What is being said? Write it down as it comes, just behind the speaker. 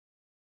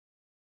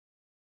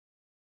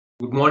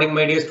Good morning,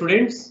 my dear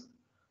students.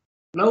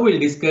 Now we'll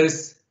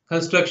discuss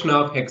construction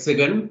of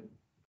hexagon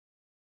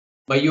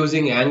by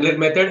using angular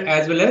method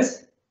as well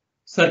as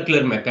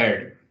circular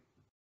method.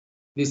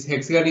 This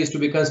hexagon is to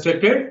be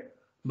constructed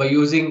by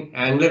using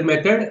angular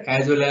method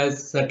as well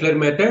as circular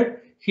method.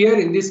 Here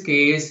in this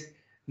case,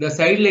 the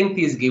side length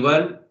is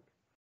given.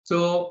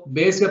 So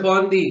based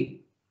upon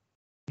the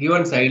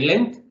given side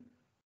length,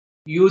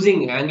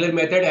 using angular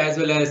method as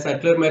well as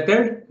circular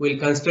method, we'll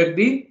construct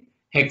the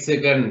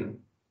hexagon.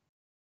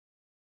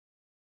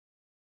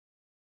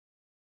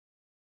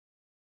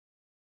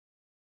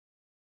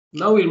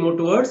 Now we'll move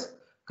towards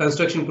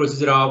construction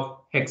procedure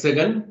of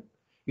hexagon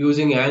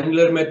using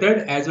angular method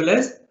as well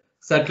as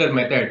circular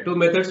method. Two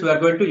methods we are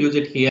going to use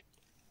it here.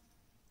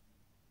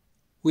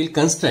 We'll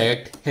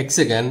construct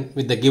hexagon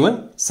with the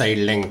given side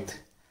length.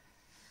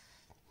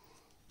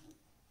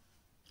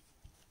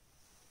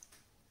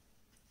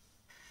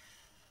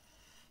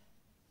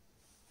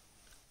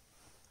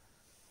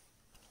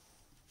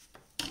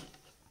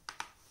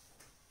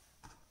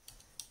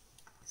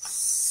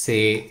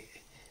 Say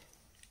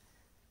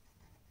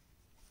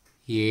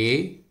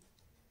A,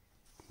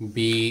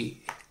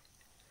 B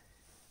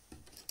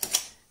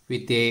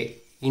with a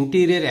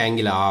interior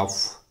angle of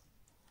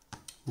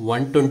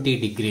 120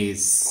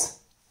 degrees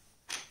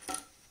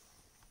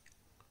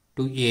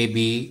to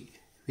AB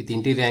with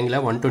interior angle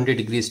of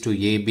 120 degrees to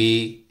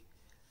AB.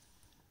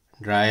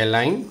 Draw a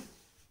line.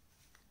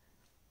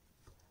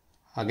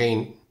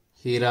 Again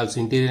here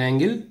also interior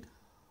angle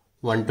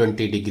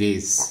 120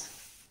 degrees.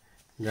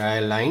 Draw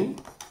a line.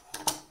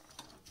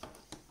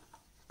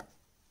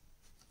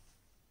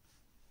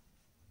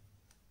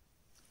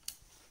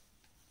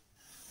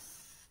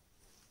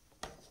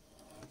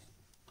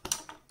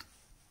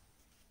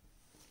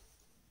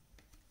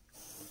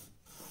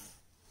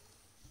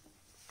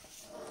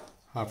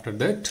 After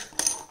that,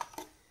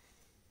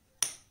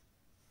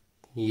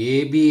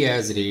 AB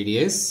as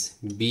radius,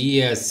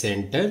 B as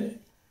center,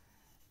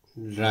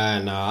 draw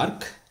an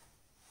arc.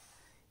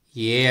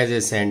 A as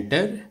a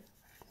center,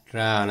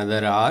 draw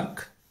another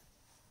arc.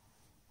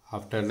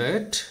 After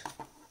that,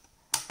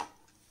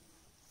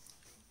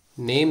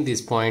 name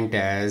this point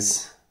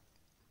as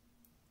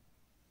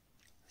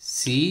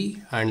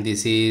C and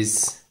this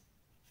is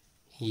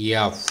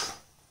F.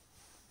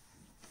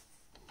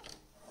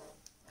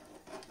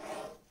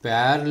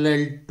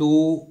 Parallel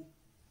to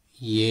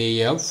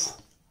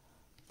AF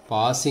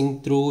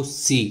passing through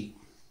C.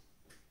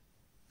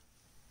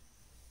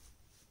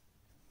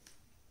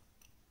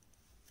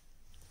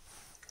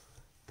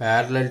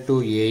 Parallel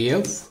to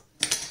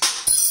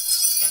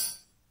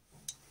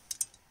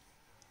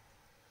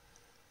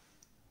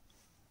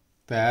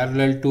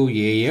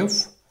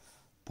AF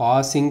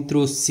passing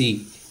through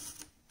C.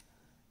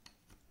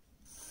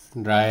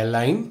 Draw a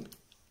line.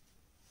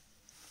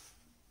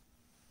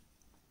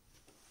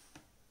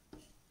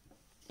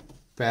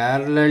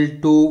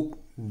 Parallel to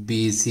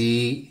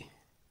BC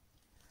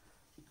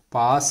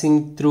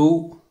passing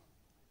through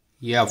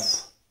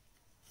F.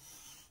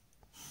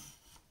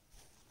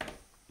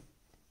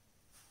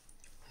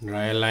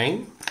 Draw a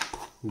line.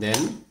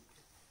 Then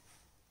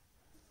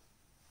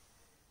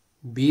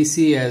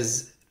BC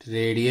as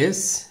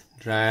radius,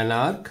 draw an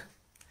arc.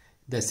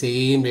 The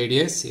same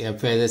radius,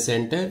 F as a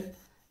center,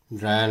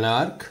 draw an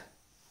arc.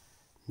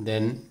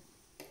 Then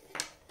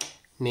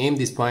name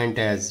this point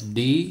as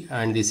D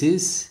and this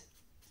is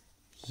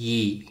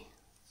E.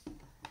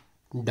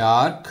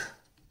 Dark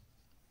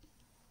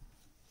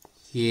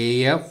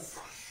AF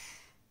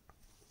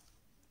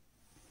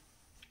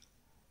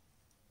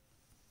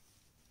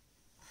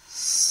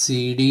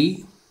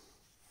CD,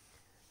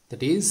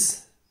 that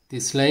is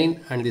this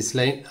line and this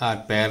line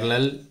are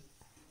parallel.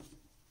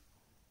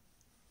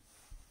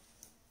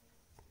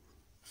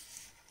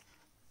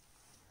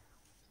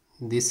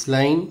 This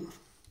line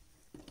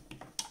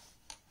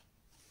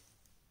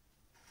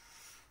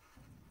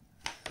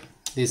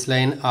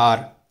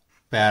are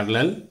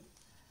parallel.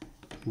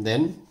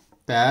 Then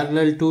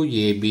parallel to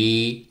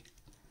AB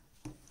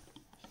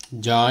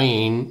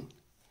join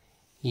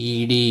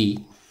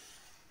ED.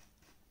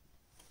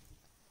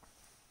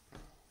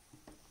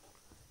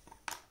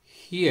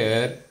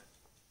 Here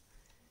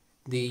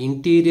the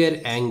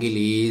interior angle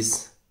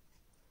is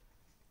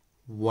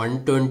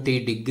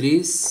 120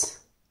 degrees.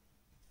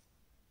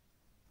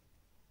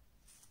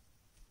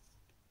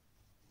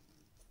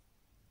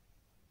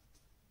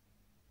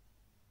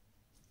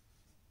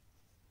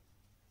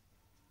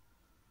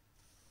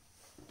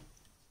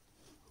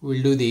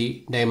 We'll do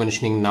the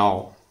dimensioning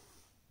now.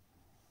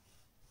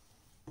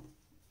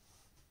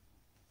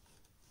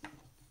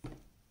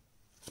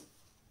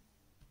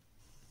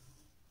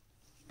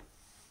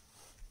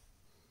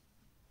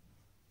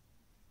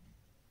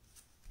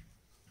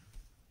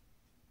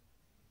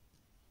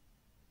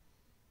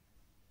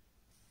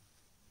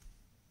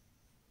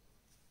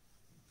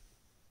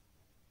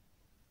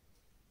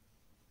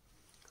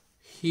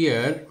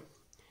 Here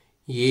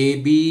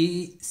A,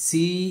 B,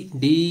 C,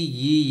 D,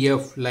 E,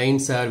 F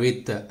lines are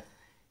with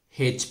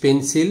H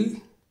pencil.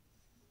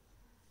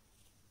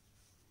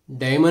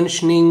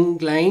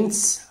 dimensioning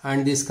lines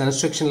and these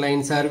construction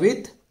lines are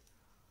with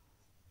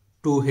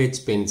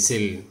 2H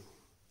pencil.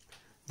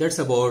 That's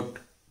about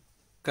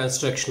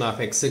construction of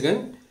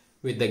hexagon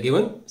with the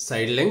given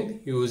side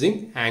length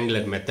using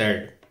angular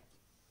method.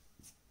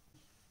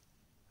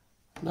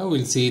 Now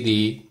we'll see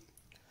the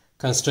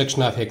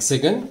construction of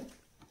hexagon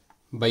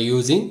by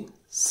using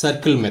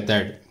circle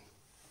method.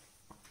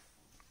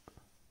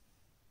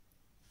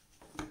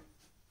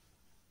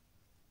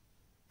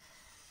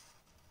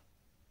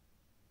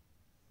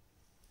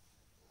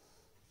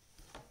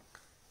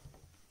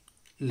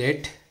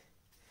 Let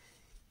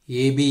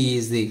AB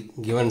is the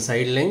given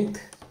side length,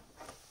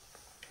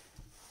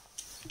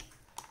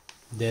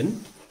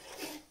 then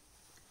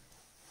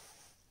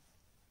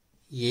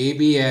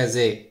AB as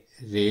a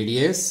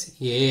radius,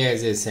 A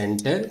as a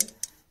center,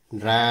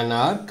 draw an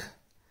arc,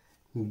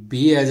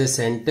 B as a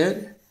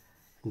center,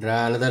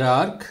 draw another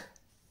arc,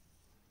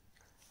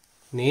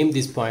 name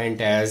this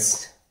point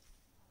as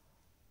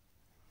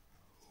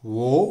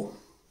O.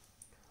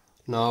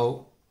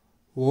 Now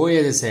O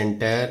as a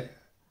center,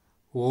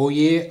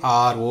 OA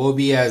or OB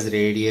as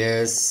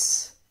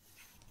radius,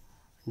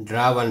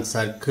 draw one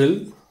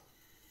circle,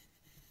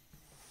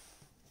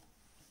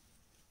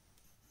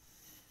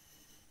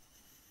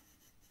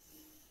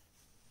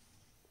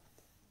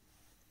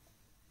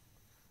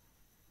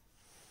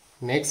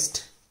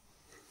 next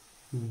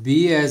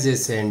B as a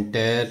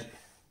center,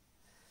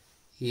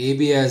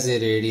 AB as a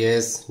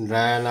radius,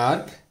 draw an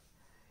arc,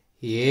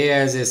 A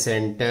as a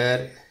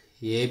center,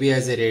 AB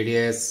as a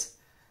radius,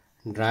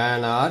 draw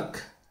an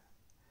arc,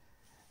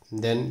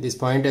 then this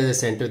point as a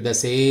center with the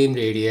same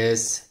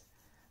radius,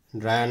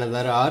 draw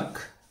another arc,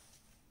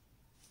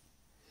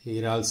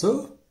 here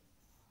also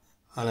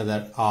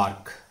another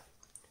arc.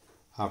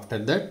 After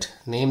that,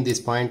 name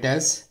this point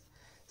as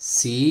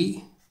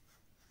C,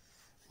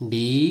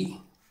 D,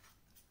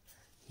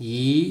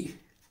 E,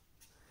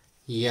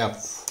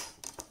 F.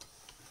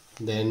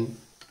 Then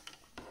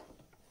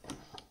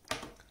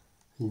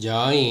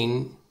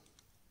join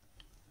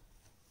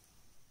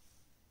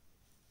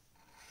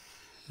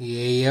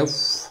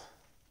AF,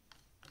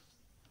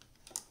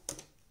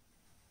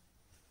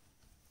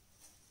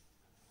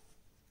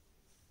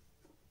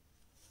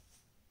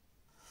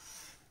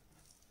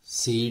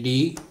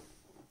 CD,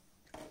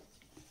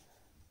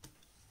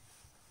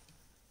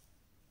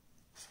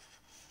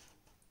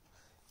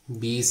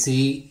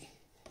 BC,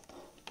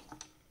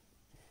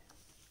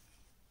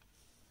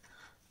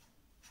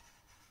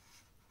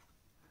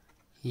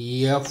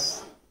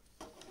 EF,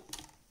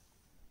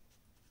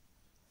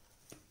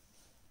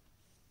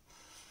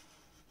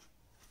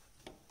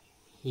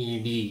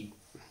 ED.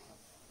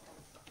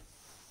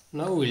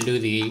 Now we'll do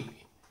the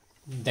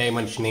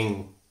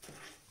dimensioning.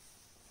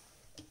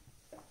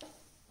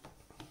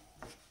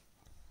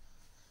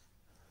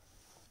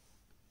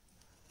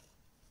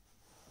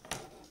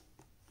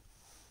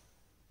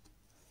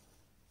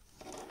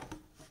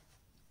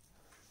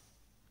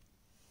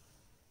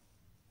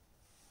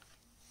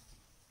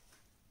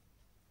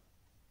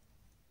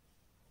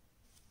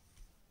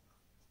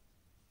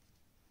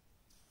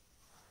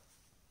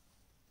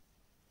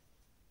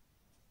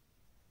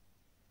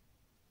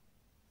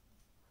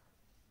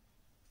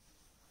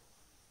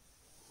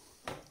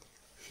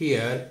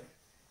 Here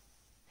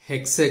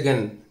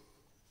hexagon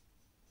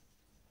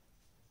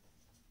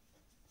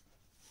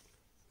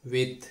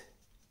with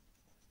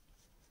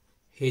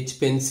H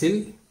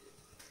pencil,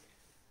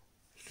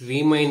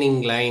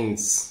 remaining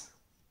lines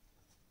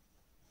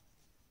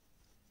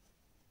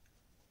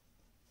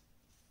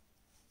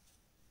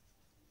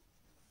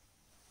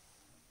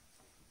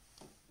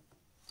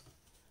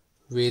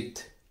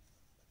with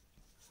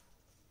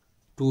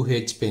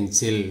 2H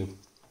pencil.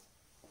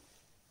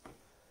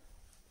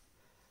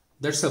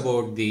 That's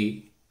about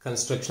the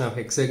construction of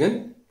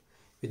hexagon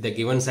with the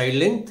given side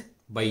length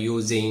by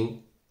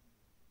using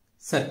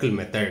circle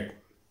method.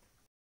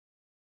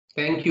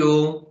 Thank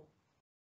you.